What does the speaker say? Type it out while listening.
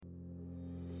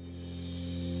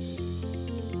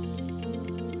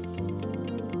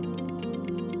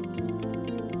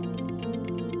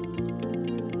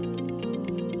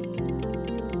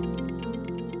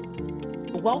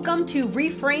Welcome to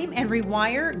Reframe and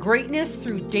Rewire Greatness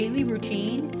Through Daily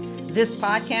Routine. This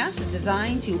podcast is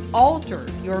designed to alter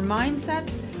your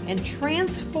mindsets and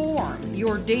transform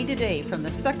your day-to-day from the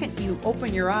second you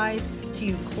open your eyes to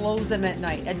you close them at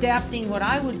night, adapting what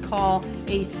I would call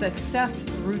a success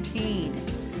routine.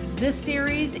 This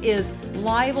series is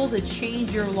liable to change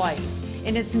your life,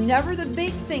 and it's never the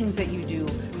big things that you do,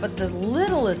 but the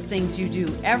littlest things you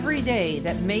do every day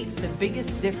that make the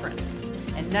biggest difference.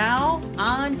 And now,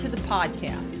 on to the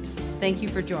podcast. Thank you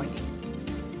for joining.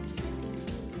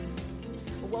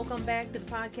 Welcome back to the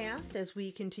podcast as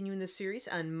we continue in this series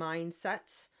on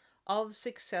mindsets of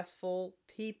successful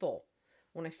people.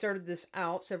 When I started this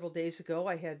out several days ago,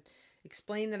 I had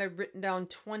explained that I've written down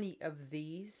 20 of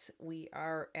these. We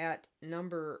are at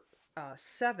number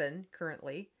 7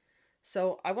 currently.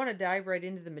 So I want to dive right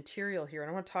into the material here, and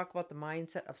I want to talk about the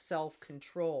mindset of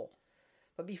self-control.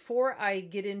 But before I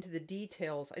get into the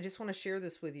details, I just want to share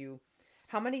this with you.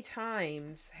 How many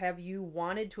times have you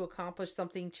wanted to accomplish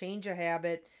something, change a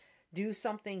habit, do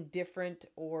something different,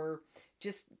 or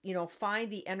just,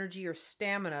 find the energy or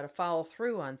stamina to follow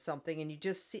through on something, and you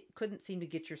just couldn't seem to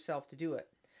get yourself to do it?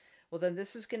 Well, then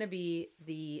this is going to be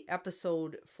the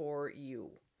episode for you.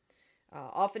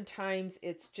 Oftentimes,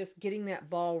 it's just getting that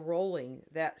ball rolling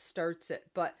that starts it.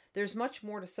 But there's much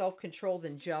more to self-control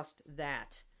than just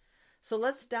that. So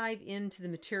let's dive into the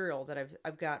material that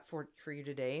I've got for you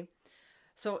today.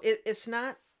 So it's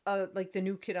not like the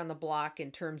new kid on the block in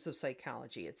terms of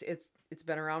psychology. It's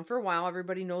been around for a while.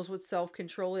 Everybody knows what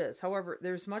self-control is. However,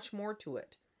 there's much more to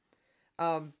it,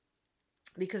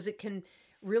 because it can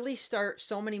really start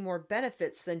so many more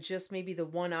benefits than just maybe the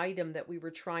one item that we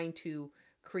were trying to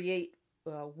create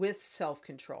with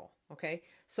self-control. Okay,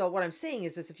 so what I'm saying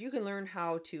is this: if you can learn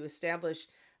how to establish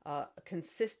a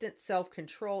consistent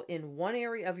self-control in one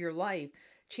area of your life,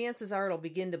 chances are it'll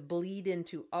begin to bleed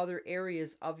into other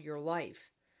areas of your life.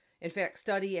 In fact,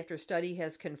 study after study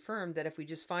has confirmed that if we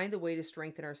just find the way to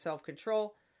strengthen our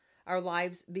self-control, our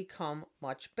lives become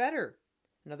much better.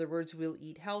 In other words, we'll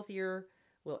eat healthier,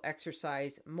 we'll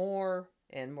exercise more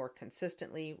and more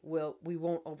consistently, we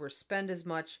won't overspend as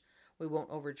much, we won't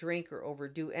overdrink or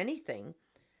overdo anything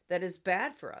that is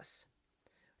bad for us.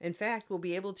 In fact, we'll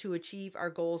be able to achieve our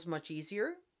goals much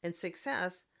easier, and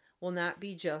success will not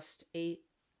be just a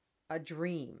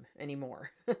dream anymore.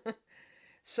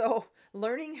 So,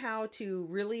 learning how to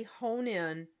really hone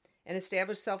in and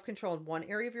establish self-control in one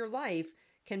area of your life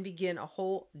can begin a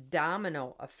whole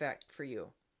domino effect for you.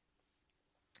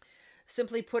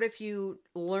 Simply put, if you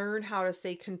learn how to,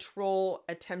 say, control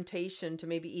a temptation to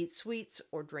maybe eat sweets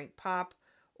or drink pop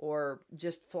or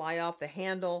just fly off the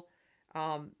handle,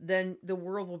 then the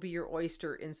world will be your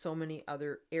oyster in so many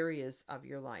other areas of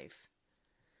your life.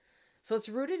 So it's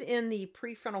rooted in the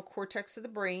prefrontal cortex of the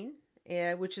brain,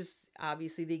 which is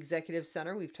obviously the executive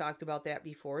center. We've talked about that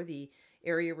before, the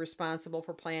area responsible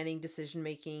for planning,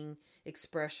 decision-making,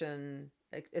 expression,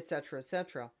 etc.,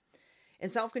 etc.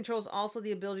 And self-control is also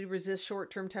the ability to resist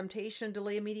short-term temptation,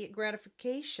 delay immediate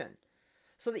gratification,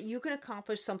 so that you can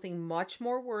accomplish something much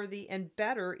more worthy and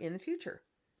better in the future.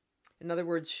 In other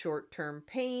words, short-term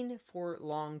pain for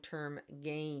long-term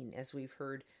gain, as we've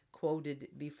heard quoted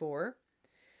before.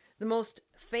 The most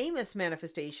famous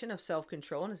manifestation of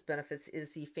self-control and its benefits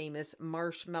is the famous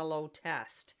marshmallow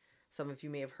test. Some of you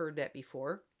may have heard that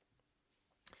before.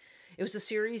 It was a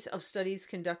series of studies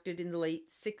conducted in the late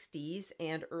 60s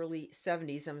and early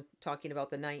 70s. I'm talking about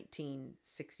the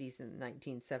 1960s and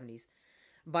 1970s,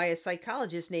 by a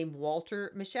psychologist named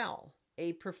Walter Mischel,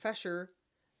 a professor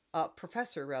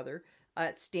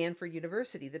at Stanford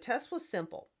University. The test was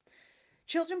simple.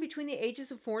 Children between the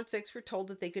ages of 4 and 6 were told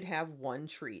that they could have one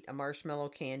treat, a marshmallow,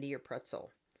 candy, or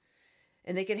pretzel.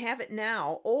 And they could have it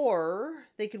now, or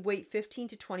they could wait 15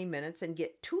 to 20 minutes and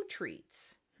get 2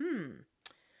 treats.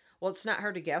 Well, it's not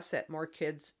hard to guess that more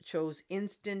kids chose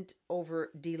instant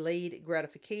over delayed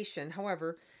gratification.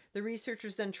 However, the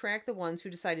researchers then tracked the ones who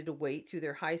decided to wait through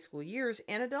their high school years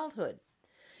and adulthood.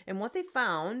 And what they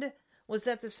found was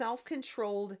that the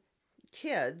self-control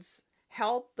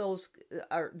helped those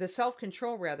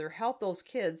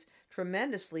kids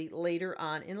tremendously later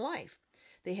on in life.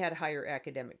 They had higher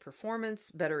academic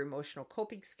performance, better emotional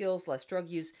coping skills, less drug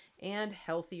use, and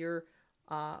healthier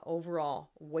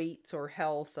overall weights or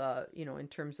health, in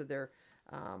terms of their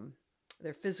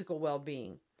physical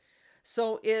well-being.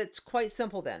 So it's quite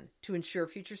simple then. To ensure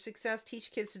future success,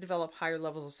 teach kids to develop higher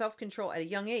levels of self-control at a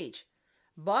young age.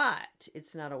 But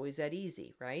it's not always that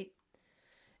easy, right?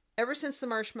 Ever since the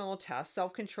marshmallow test,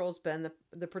 self-control has been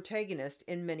the protagonist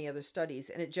in many other studies,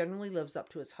 and it generally lives up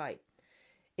to its hype.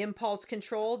 Impulse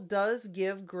control does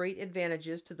give great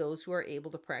advantages to those who are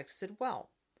able to practice it well.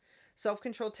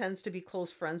 Self-control tends to be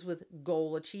close friends with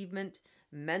goal achievement,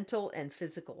 mental and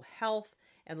physical health,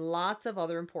 and lots of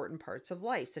other important parts of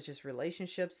life, such as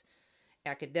relationships,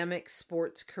 academics,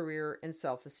 sports, career, and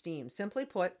self-esteem. Simply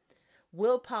put,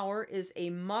 willpower is a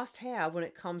must-have when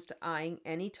it comes to eyeing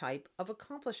any type of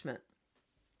accomplishment.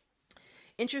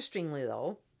 Interestingly,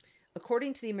 though,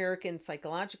 according to the American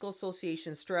Psychological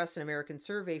Association Stress and American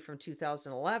Survey from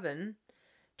 2011,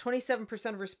 27%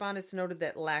 of respondents noted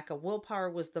that lack of willpower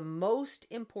was the most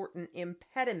important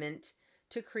impediment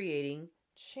to creating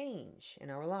change in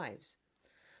our lives.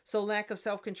 So lack of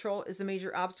self-control is a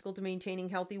major obstacle to maintaining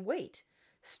healthy weight.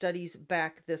 Studies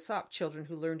back this up. Children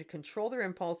who learn to control their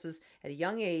impulses at a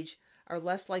young age are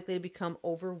less likely to become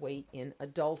overweight in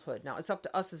adulthood. Now, it's up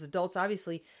to us as adults,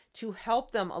 obviously, to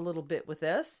help them a little bit with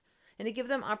this and to give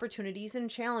them opportunities and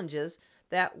challenges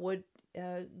that would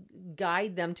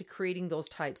guide them to creating those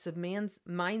types of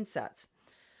mindsets.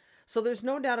 So there's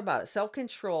no doubt about it.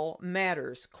 Self-control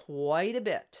matters quite a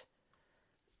bit.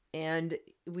 And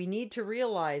we need to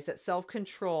realize that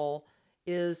self-control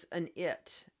is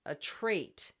a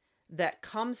trait that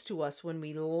comes to us when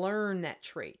we learn that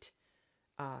trait.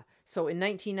 So in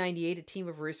 1998, a team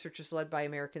of researchers led by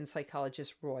American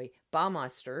psychologist Roy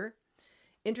Baumeister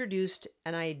introduced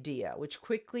an idea which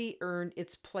quickly earned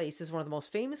its place as one of the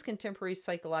most famous contemporary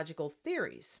psychological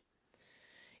theories.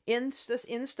 In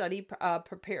the study,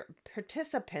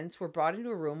 participants were brought into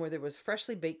a room where there was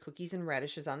freshly baked cookies and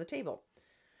radishes on the table.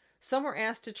 Some were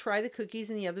asked to try the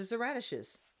cookies and the others the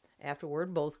radishes.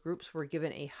 Afterward, both groups were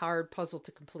given a hard puzzle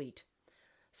to complete.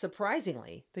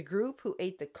 Surprisingly, the group who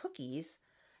ate the cookies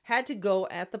had to go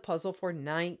at the puzzle for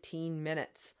 19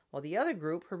 minutes, while the other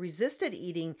group, who resisted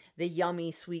eating the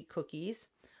yummy sweet cookies,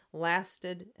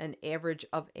 lasted an average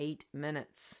of 8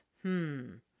 minutes.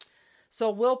 So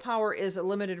willpower is a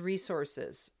limited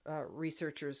resources,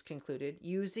 researchers concluded.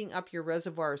 Using up your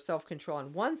reservoir of self-control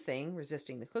on one thing,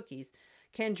 resisting the cookies,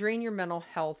 can drain your mental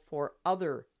health for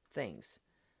other things.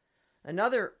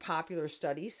 Another popular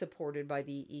study supported by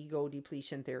the ego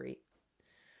depletion theory.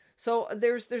 So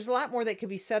there's a lot more that could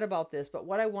be said about this, but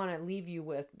what I want to leave you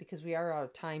with, because we are out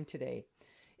of time today,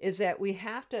 is that we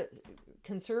have to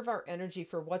conserve our energy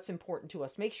for what's important to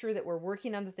us. Make sure that we're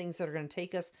working on the things that are going to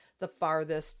take us the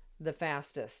farthest, the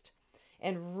fastest.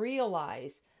 And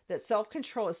realize that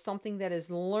self-control is something that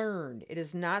is learned. It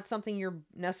is not something you're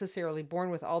necessarily born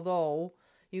with, although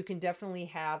you can definitely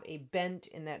have a bent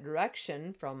in that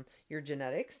direction from your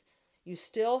genetics. You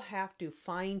still have to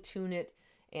fine-tune it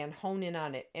and hone in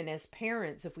on it. And as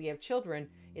parents, if we have children,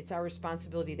 it's our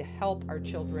responsibility to help our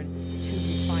children to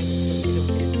refine it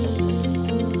so they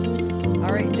don't get.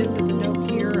 All right, just as a note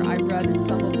here, I read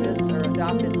some of this or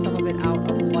adopted some of it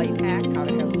out of Life Hack, How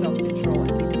to Have Self-Control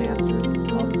and